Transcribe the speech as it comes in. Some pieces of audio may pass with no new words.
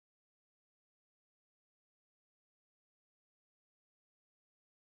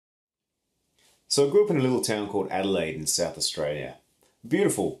So I grew up in a little town called Adelaide in South Australia.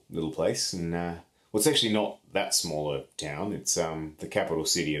 Beautiful little place, and well, it's actually not that small a town. It's the capital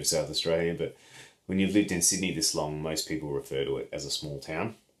city of South Australia, but when you've lived in Sydney this long, most people refer to it as a small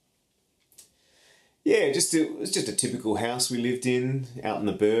town. Yeah, it was just a typical house we lived in, out in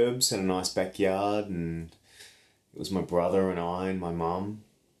the burbs, had a nice backyard, and it was my brother and I and my mum,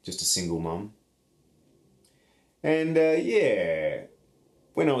 just a single mum. And yeah,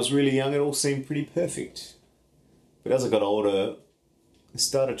 when I was really young, it all seemed pretty perfect. But as I got older, I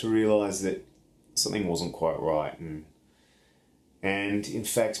started to realise that something wasn't quite right. And in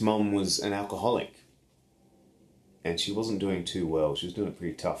fact, Mum was an alcoholic. And she wasn't doing too well. She was doing it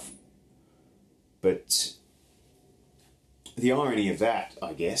pretty tough. But the irony of that,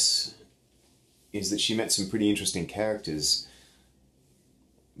 I guess, is that she met some pretty interesting characters,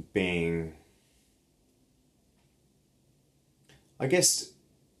 being, I guess,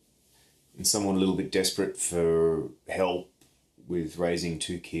 and someone a little bit desperate for help with raising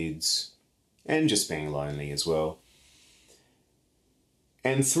two kids and just being lonely as well.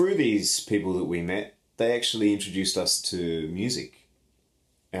 And through these people that we met, they actually introduced us to music,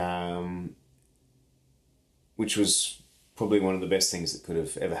 which was probably one of the best things that could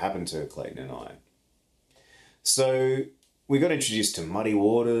have ever happened to Clayton and I. So we got introduced to Muddy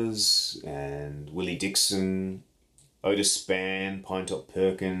Waters and Willie Dixon, Otis Spann, Pinetop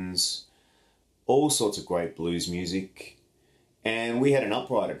Perkins, all sorts of great blues music. And we had an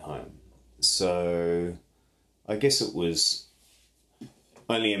upright at home. So I guess it was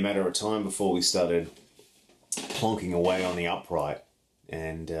only a matter of time before we started plonking away on the upright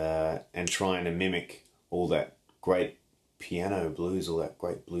and trying to mimic all that great piano blues, all that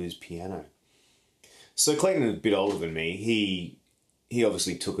great blues piano. So Clayton is a bit older than me. He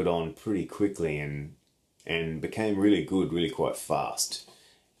obviously took it on pretty quickly and became really good really quite fast.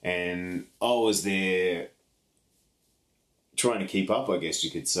 And I was there trying to keep up, I guess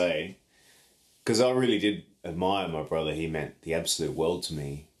you could say, because I really did admire my brother. He meant the absolute world to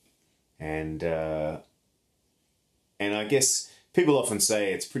me. And I guess people often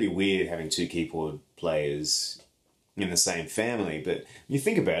say it's pretty weird having two keyboard players in the same family, but when you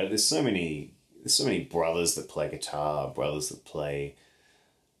think about it, there's so many brothers that play guitar, brothers that play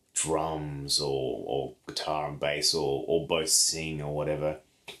drums or guitar and bass or both sing or whatever.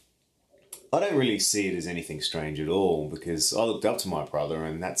 I don't really see it as anything strange at all, because I looked up to my brother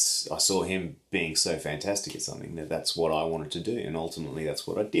and I saw him being so fantastic at something that's what I wanted to do, and ultimately that's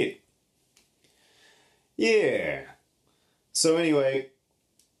what I did. Yeah. So anyway,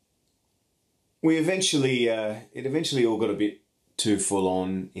 it eventually all got a bit too full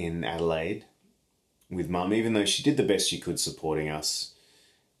on in Adelaide with Mum, even though she did the best she could supporting us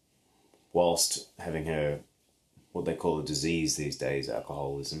whilst having her, what they call a disease these days,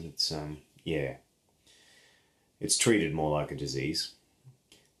 alcoholism. It's, yeah, it's treated more like a disease.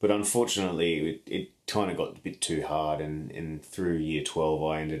 But unfortunately, it kind of got a bit too hard, and through year 12,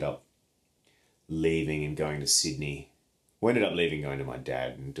 I ended up leaving and going to Sydney. I ended up leaving, going to my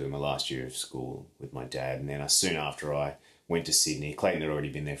dad and doing my last year of school with my dad. And then soon after I went to Sydney. Clayton had already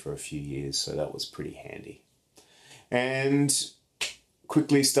been there for a few years, so that was pretty handy. And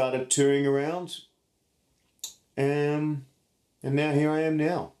quickly started touring around. And now here I am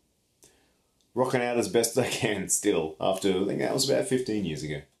now. Rocking out as best I can still, after, I think that was about 15 years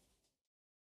ago.